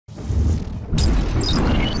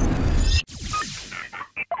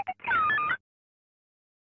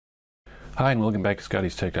Hi, and welcome back to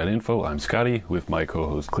ScottiesTech.Info. I'm Scotty with my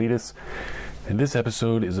co-host Cletus, and this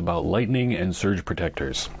episode is about lightning and surge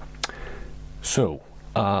protectors. So,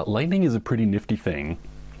 lightning is a pretty nifty thing.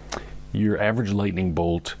 Your average lightning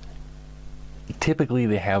bolt, typically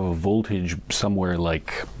they have a voltage somewhere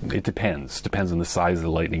like, it depends on the size of the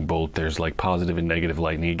lightning bolt. There's like positive and negative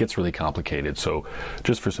lightning. It gets really complicated. So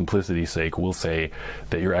just for simplicity's sake, we'll say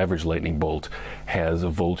that your average lightning bolt has a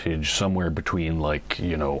voltage somewhere between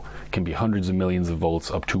can be hundreds of millions of volts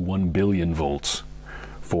up to 1 billion volts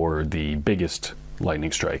for the biggest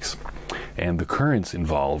lightning strikes. And the currents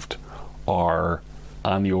involved are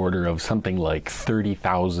on the order of something like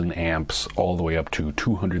 30,000 amps all the way up to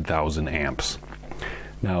 200,000 amps.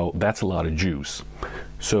 Now, that's a lot of juice.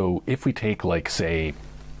 So if we take let's say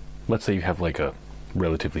you have like a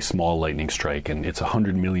relatively small lightning strike and it's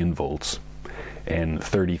 100 million volts and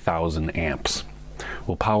 30,000 amps.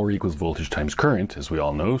 Well, power equals voltage times current, as we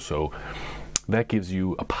all know, so that gives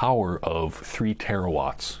you a power of 3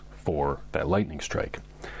 terawatts for that lightning strike.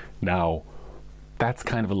 Now, that's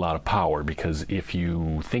kind of a lot of power, because if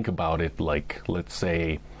you think about it, like, let's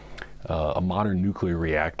say a modern nuclear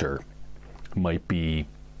reactor might be,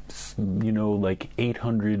 like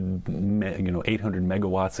 800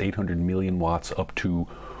 megawatts, 800 million watts, up to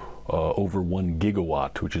over 1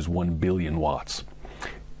 gigawatt, which is 1 billion watts.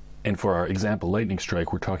 And for our example lightning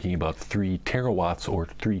strike, we're talking about 3 terawatts or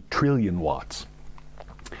 3 trillion watts.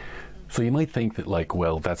 So you might think that,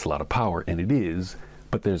 that's a lot of power, and it is,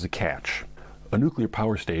 but there's a catch. A nuclear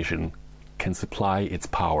power station can supply its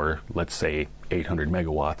power, let's say 800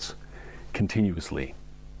 megawatts, continuously.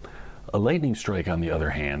 A lightning strike, on the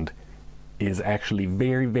other hand, is actually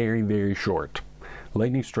very, very, very short.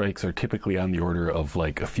 Lightning strikes are typically on the order of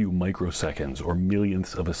like a few microseconds or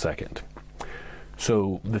millionths of a second.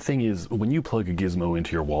 So the thing is, when you plug a gizmo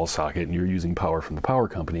into your wall socket and you're using power from the power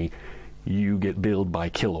company, you get billed by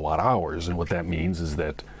kilowatt hours. And what that means is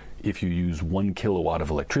that if you use 1 kilowatt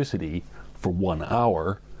of electricity for 1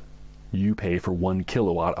 hour, you pay for 1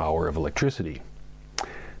 kilowatt hour of electricity.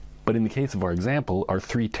 But in the case of our example, our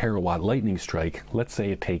 3 terawatt lightning strike, let's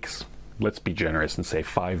say it takes, let's be generous and say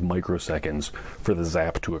 5 microseconds for the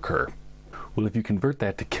zap to occur. Well, if you convert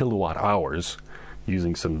that to kilowatt hours,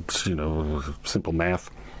 using some simple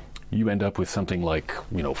math, you end up with something like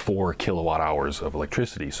 4 kilowatt hours of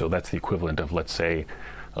electricity. So that's the equivalent of, let's say,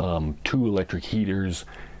 2 electric heaters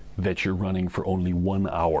that you're running for only 1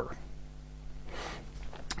 hour.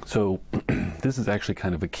 So this is actually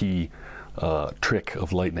kind of a key trick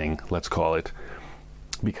of lightning, let's call it,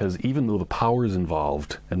 because even though the power is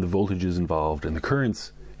involved and the voltages involved and the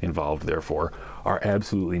currents involved, therefore, are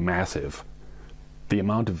absolutely massive, the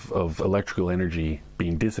amount of electrical energy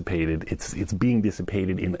being dissipated, it's being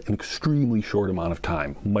dissipated in an extremely short amount of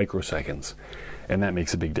time, microseconds, and that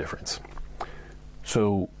makes a big difference.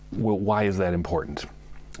 So, why is that important?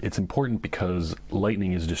 It's important because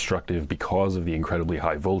lightning is destructive because of the incredibly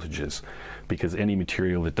high voltages, because any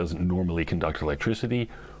material that doesn't normally conduct electricity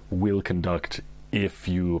will conduct if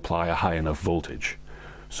you apply a high enough voltage.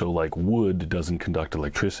 So like wood doesn't conduct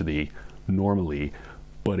electricity normally,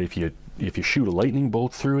 but if you shoot a lightning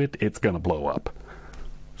bolt through it, it's going to blow up.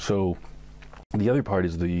 So the other part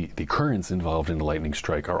is the currents involved in a lightning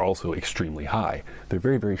strike are also extremely high. They're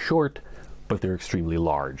very, very short, but they're extremely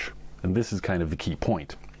large. And this is kind of the key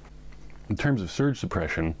point. In terms of surge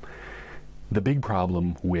suppression, the big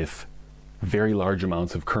problem with very large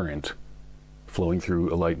amounts of current flowing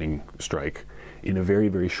through a lightning strike in a very,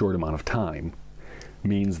 very short amount of time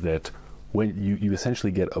means that when you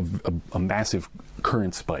essentially get a massive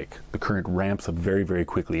current spike, the current ramps up very, very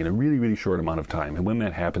quickly in a really, really short amount of time. And when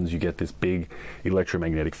that happens, you get this big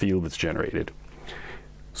electromagnetic field that's generated.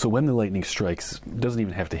 So when the lightning strikes, it doesn't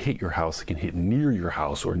even have to hit your house. It can hit near your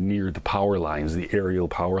house or near the power lines, the aerial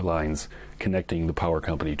power lines connecting the power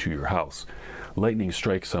company to your house. Lightning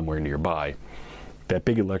strikes somewhere nearby. That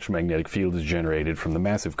big electromagnetic field is generated from the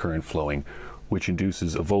massive current flowing, which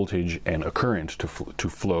induces a voltage and a current to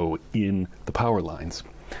flow in the power lines.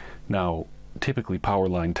 Now, typically power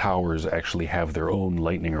line towers actually have their own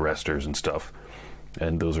lightning arresters and stuff,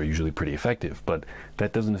 and those are usually pretty effective, but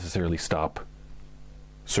that doesn't necessarily stop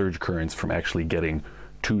surge currents from actually getting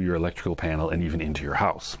to your electrical panel and even into your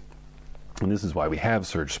house. And this is why we have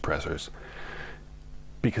surge suppressors.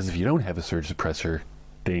 Because if you don't have a surge suppressor,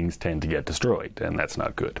 things tend to get destroyed, and that's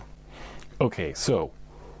not good. Okay, so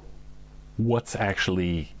what's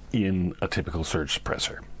actually in a typical surge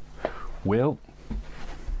suppressor? Well,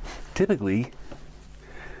 typically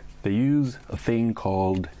they use a thing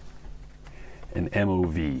called an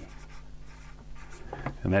MOV,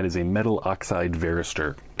 and that is a metal oxide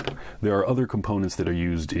varistor. There are other components that are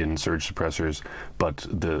used in surge suppressors, but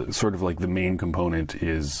the sort of like the main component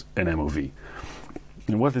is an MOV.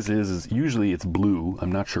 And what this is usually it's blue.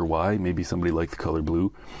 I'm not sure why. Maybe somebody liked the color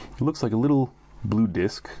blue. It looks like a little blue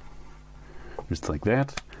disc, just like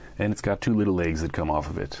that, and it's got two little legs that come off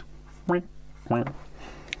of it.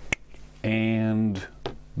 And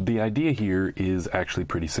the idea here is actually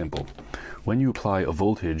pretty simple. When you apply a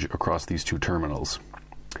voltage across these two terminals,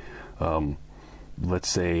 let's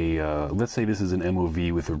say this is an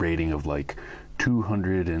MOV with a rating of like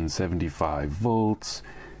 275 volts,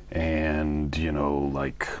 and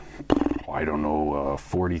like I don't know,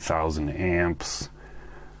 40,000 amps,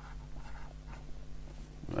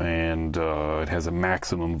 and it has a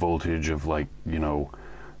maximum voltage of like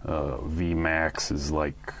V max is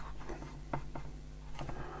like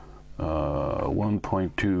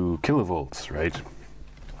 1.2 kilovolts, right?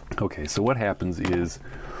 Okay, so what happens is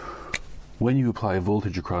when you apply a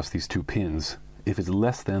voltage across these two pins, if it's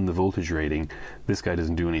less than the voltage rating, this guy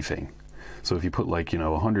doesn't do anything. So if you put like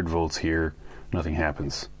 100 volts here, nothing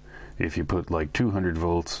happens. If you put like 200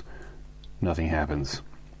 volts, nothing happens.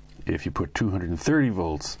 If you put 230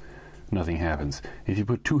 volts, nothing happens. If you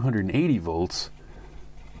put 280 volts,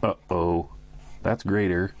 that's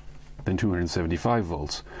greater than 275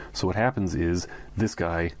 volts. So what happens is this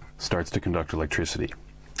guy starts to conduct electricity,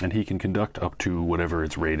 and he can conduct up to whatever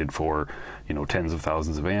it's rated for, tens of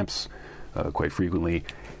thousands of amps, quite frequently.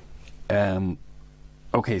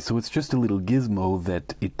 Okay, so it's just a little gizmo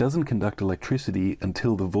that it doesn't conduct electricity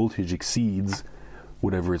until the voltage exceeds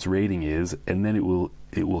whatever its rating is, and then it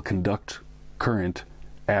will conduct current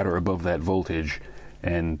at or above that voltage,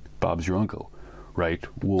 and Bob's your uncle, right?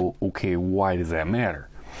 Well, okay, why does that matter?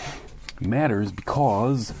 It matters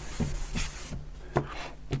because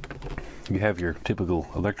you have your typical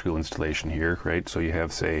electrical installation here, right? So you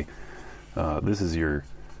have, say, this is your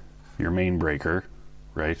main breaker,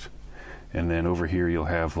 right? And then over here you'll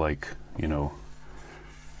have like, your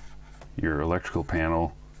electrical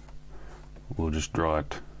panel. We'll just draw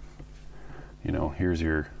it, here's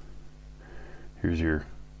your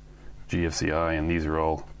GFCI, and these are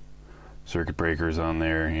all circuit breakers on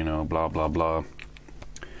there, blah, blah, blah.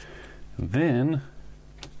 And then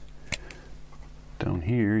down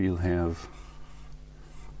here you'll have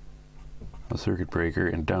a circuit breaker,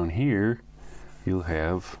 and down here you'll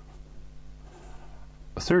have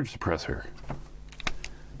a surge suppressor.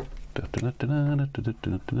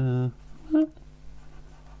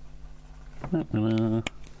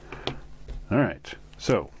 Alright,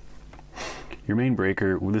 so your main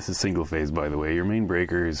breaker, well, this is single phase by the way. Your main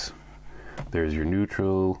breaker is, there's your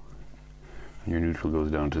neutral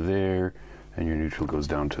goes down to there, and your neutral goes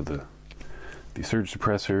down to the surge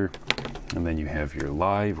suppressor, and then you have your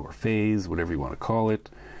live or phase, whatever you want to call it.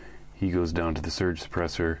 He goes down to the surge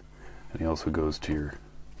suppressor, and he also goes to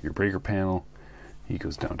your breaker panel. He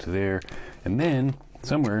goes down to there, and then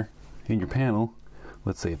somewhere in your panel,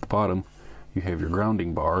 let's say at the bottom, you have your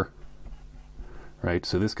grounding bar, right?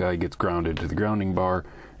 So this guy gets grounded to the grounding bar,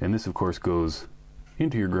 and this of course goes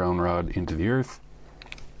into your ground rod, into the earth,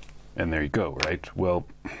 and there you go, right? Well,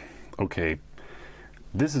 okay,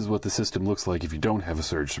 this is what the system looks like if you don't have a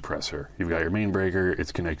surge suppressor. You've got your main breaker,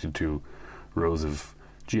 it's connected to rows of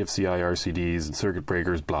GFCI RCDs and circuit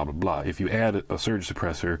breakers, blah, blah, blah. If you add a surge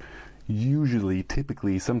suppressor, usually,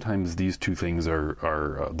 typically, sometimes these two things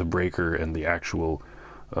are the breaker and the actual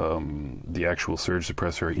surge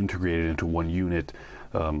suppressor are integrated into one unit.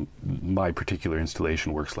 My particular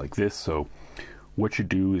installation works like this. So what you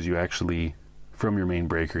do is you actually, from your main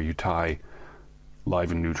breaker, you tie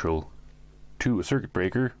live and neutral to a circuit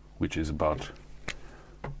breaker, which is about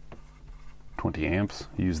 20 amps.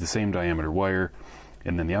 You use the same diameter wire,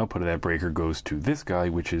 and then the output of that breaker goes to this guy,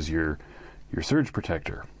 which is your surge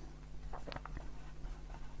protector.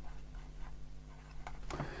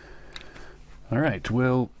 All right,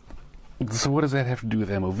 well, so what does that have to do with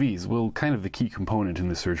MOVs? Well, kind of the key component in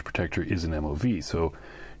the surge protector is an MOV, so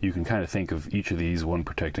you can kind of think of each of these, one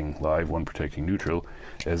protecting live, one protecting neutral,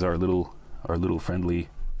 as our little friendly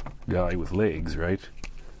guy with legs, right?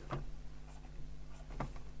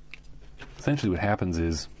 Essentially what happens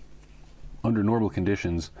is, under normal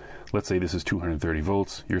conditions, let's say this is 230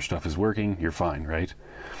 volts, your stuff is working, you're fine, right?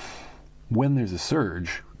 When there's a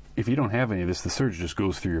surge, if you don't have any of this, the surge just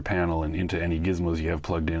goes through your panel and into any gizmos you have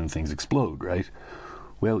plugged in and things explode, right?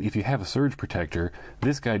 Well, if you have a surge protector,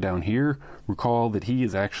 this guy down here, recall that he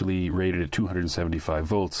is actually rated at 275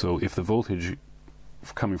 volts, so if the voltage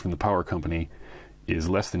coming from the power company is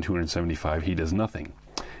less than 275, he does nothing.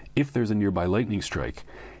 If there's a nearby lightning strike,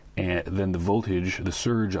 and then the voltage, the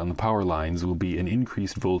surge on the power lines will be an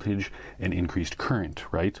increased voltage and increased current,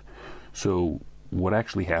 right? So what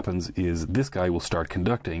actually happens is this guy will start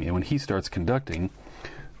conducting, and when he starts conducting,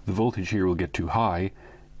 the voltage here will get too high,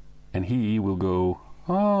 and he will go,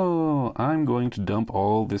 oh, I'm going to dump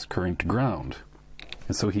all this current to ground.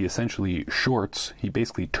 And so he essentially shorts, he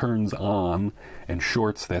basically turns on and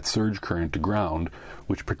shorts that surge current to ground,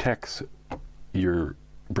 which protects your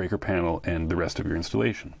breaker panel and the rest of your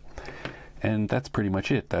installation. And that's pretty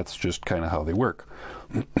much it. That's just kind of how they work.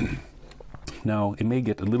 Now, it may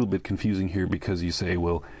get a little bit confusing here because you say,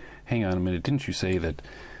 well, hang on a minute, didn't you say that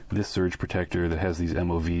this surge protector that has these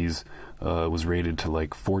MOVs was rated to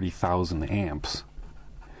like 40,000 amps?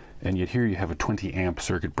 And yet here you have a 20 amp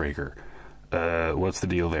circuit breaker. What's the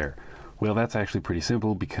deal there? Well, that's actually pretty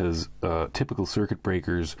simple because typical circuit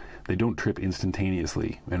breakers, they don't trip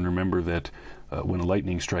instantaneously. And remember that when a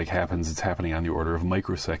lightning strike happens, it's happening on the order of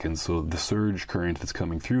microseconds. So the surge current that's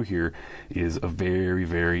coming through here is a very,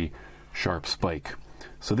 very sharp spike.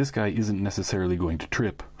 So this guy isn't necessarily going to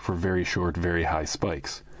trip for very short, very high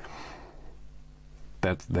spikes.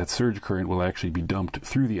 That surge current will actually be dumped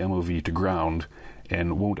through the MOV to ground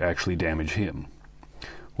and won't actually damage him.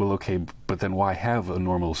 Well, okay, but then why have a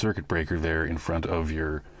normal circuit breaker there in front of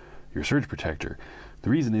your surge protector? The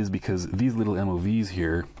reason is because these little MOVs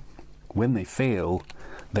here, when they fail,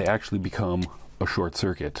 they actually become a short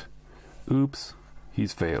circuit. Oops,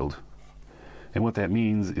 he's failed. And what that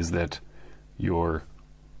means is that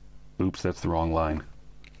oops, that's the wrong line.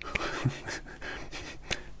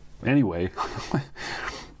 Anyway,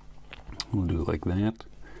 we'll do it like that.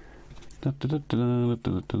 Da, da, da, da,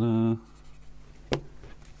 da, da, da.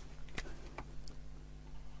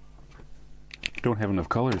 Don't have enough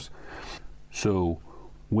colors. So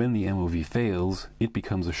when the MOV fails, it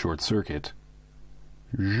becomes a short circuit,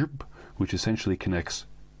 which essentially connects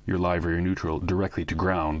your live or your neutral directly to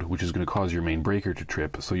ground, which is going to cause your main breaker to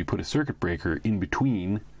trip. So you put a circuit breaker in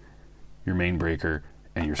between your main breaker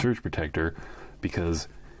and your surge protector, because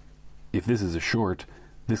if this is a short,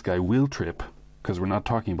 this guy will trip, because we're not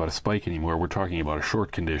talking about a spike anymore, we're talking about a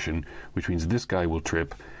short condition, which means this guy will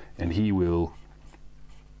trip, and he will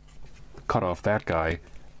cut off that guy,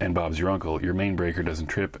 and Bob's your uncle. Your main breaker doesn't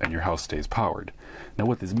trip, and your house stays powered. Now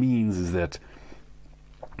what this means is that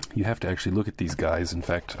you have to actually look at these guys. In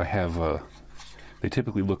fact, I have, they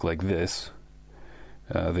typically look like this.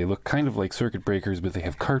 They look kind of like circuit breakers, but they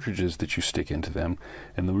have cartridges that you stick into them.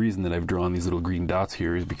 And the reason that I've drawn these little green dots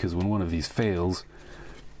here is because when one of these fails,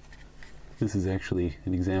 this is actually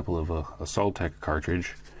an example of a ScottiesTech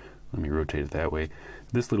cartridge. Let me rotate it that way.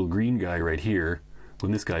 This little green guy right here,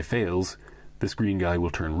 when this guy fails, this green guy will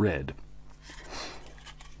turn red.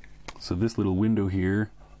 So this little window here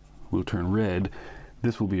will turn red.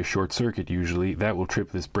 This will be a short circuit usually. That will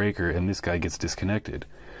trip this breaker, and this guy gets disconnected.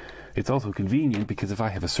 It's also convenient because if I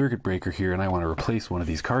have a circuit breaker here and I want to replace one of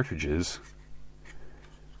these cartridges,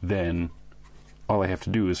 then all I have to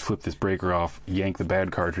do is flip this breaker off, yank the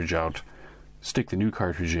bad cartridge out, stick the new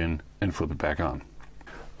cartridge in, and flip it back on.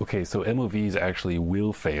 Okay, so MOVs actually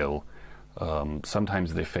will fail.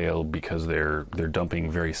 Sometimes they fail because they're dumping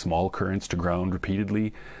very small currents to ground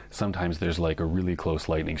repeatedly. Sometimes there's like a really close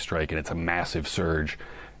lightning strike and it's a massive surge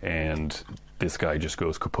and this guy just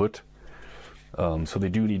goes kaput. So they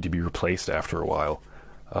do need to be replaced after a while.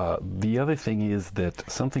 The other thing is that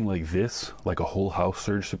something like this, like a whole house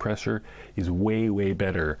surge suppressor, is way, way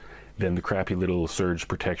better than the crappy little surge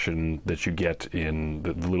protection that you get in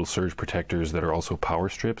the little surge protectors that are also power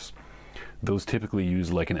strips. Those typically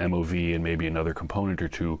use like an MOV and maybe another component or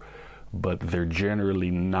two, but they're generally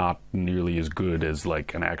not nearly as good as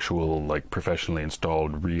like an actual, like professionally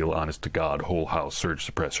installed, real, honest-to-God whole house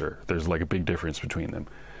surge suppressor. There's like a big difference between them.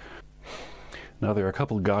 Now there are a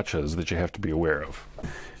couple of gotchas that you have to be aware of.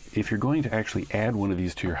 If you're going to actually add one of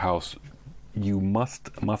these to your house, you must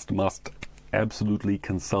absolutely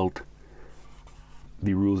consult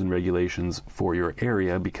the rules and regulations for your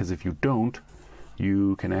area, because if you don't,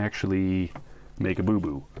 you can actually make a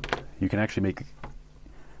boo-boo. You can actually make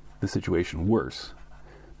the situation worse.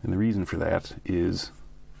 And the reason for that is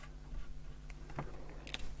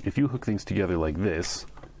if you hook things together like this,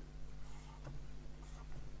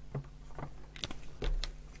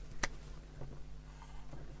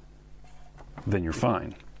 then you're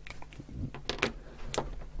fine.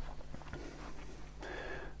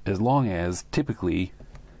 As long as typically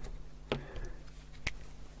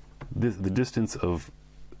the distance of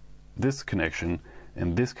this connection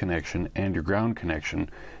and your ground connection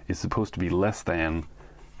is supposed to be less than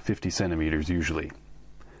 50 centimeters usually.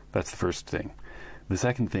 That's the first thing. The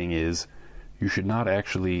second thing is you should not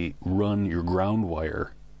actually run your ground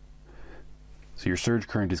wire So your surge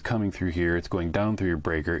current is coming through here, it's going down through your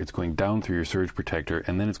breaker, it's going down through your surge protector,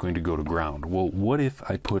 and then it's going to go to ground. Well, what if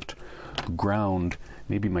I put ground,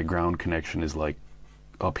 maybe my ground connection is like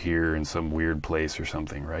up here in some weird place or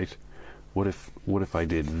something, right? What if I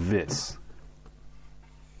did this?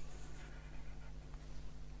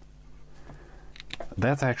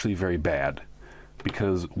 That's actually very bad,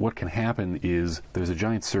 because what can happen is there's a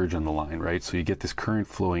giant surge on the line, right? So you get this current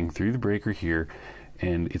flowing through the breaker here,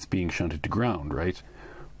 and it's being shunted to ground, right?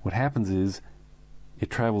 What happens is it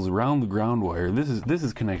travels around the ground wire. This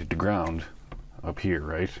is connected to ground up here,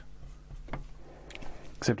 right?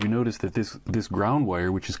 Except you notice that this ground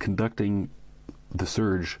wire, which is conducting the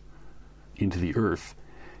surge into the earth,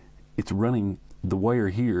 it's running the wire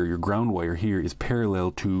here, your ground wire here, is parallel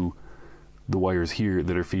to the wires here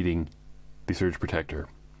that are feeding the surge protector.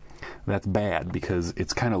 That's bad because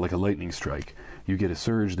it's kind of like a lightning strike. You get a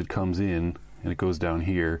surge that comes in and it goes down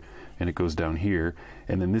here and it goes down here,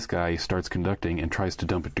 and then this guy starts conducting and tries to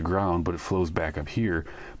dump it to ground, but it flows back up here.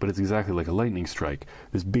 But it's exactly like a lightning strike.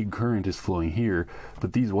 This big current is flowing here,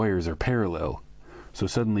 but these wires are parallel. So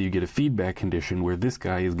suddenly you get a feedback condition where this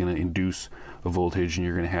guy is going to induce a voltage and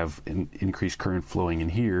you're going to have an increased current flowing in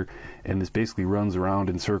here, and this basically runs around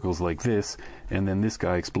in circles like this, and then this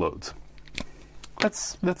guy explodes.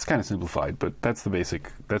 That's kind of simplified, but that's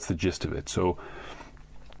the gist of it. So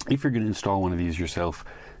if you're going to install one of these yourself,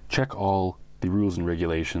 check all the rules and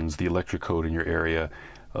regulations, the electric code in your area,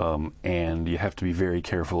 and you have to be very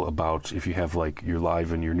careful about if you have like your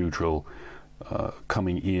live and your neutral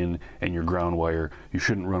coming in and your ground wire. You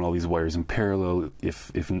shouldn't run all these wires in parallel.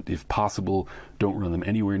 If possible, don't run them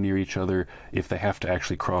anywhere near each other. If they have to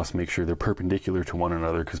actually cross, make sure they're perpendicular to one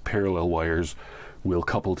another, because parallel wires will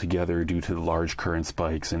couple together due to the large current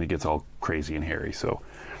spikes, and it gets all crazy and hairy. So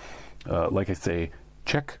like I say,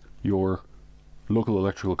 check your local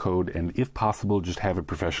electrical code, and if possible, just have it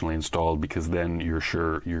professionally installed, because then you're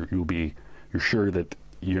sure that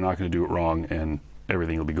you're not going to do it wrong and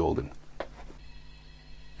everything will be golden.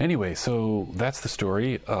 Anyway, so that's the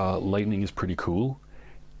story. Lightning is pretty cool,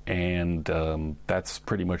 and that's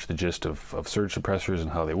pretty much the gist of surge suppressors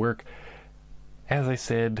and how they work. As I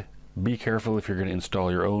said, be careful if you're going to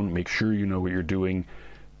install your own. Make sure you know what you're doing,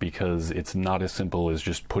 because it's not as simple as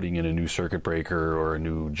just putting in a new circuit breaker or a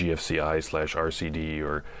new GFCI/RCD,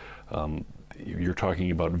 or you're talking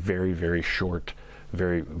about very, very short,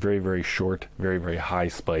 very high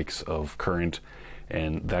spikes of current,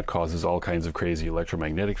 and that causes all kinds of crazy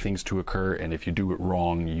electromagnetic things to occur, and if you do it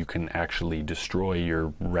wrong, you can actually destroy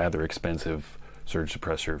your rather expensive surge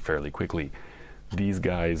suppressor fairly quickly. These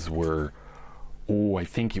guys were, I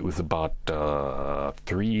think it was about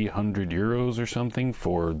 300 euros or something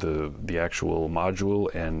for the actual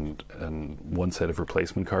module and one set of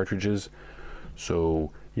replacement cartridges.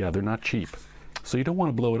 So yeah, they're not cheap. So you don't want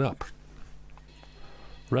to blow it up.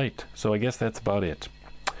 Right, so I guess that's about it.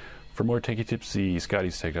 For more techie tips, see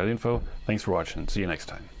ScottiesTech.Info. Thanks for watching. See you next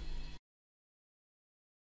time.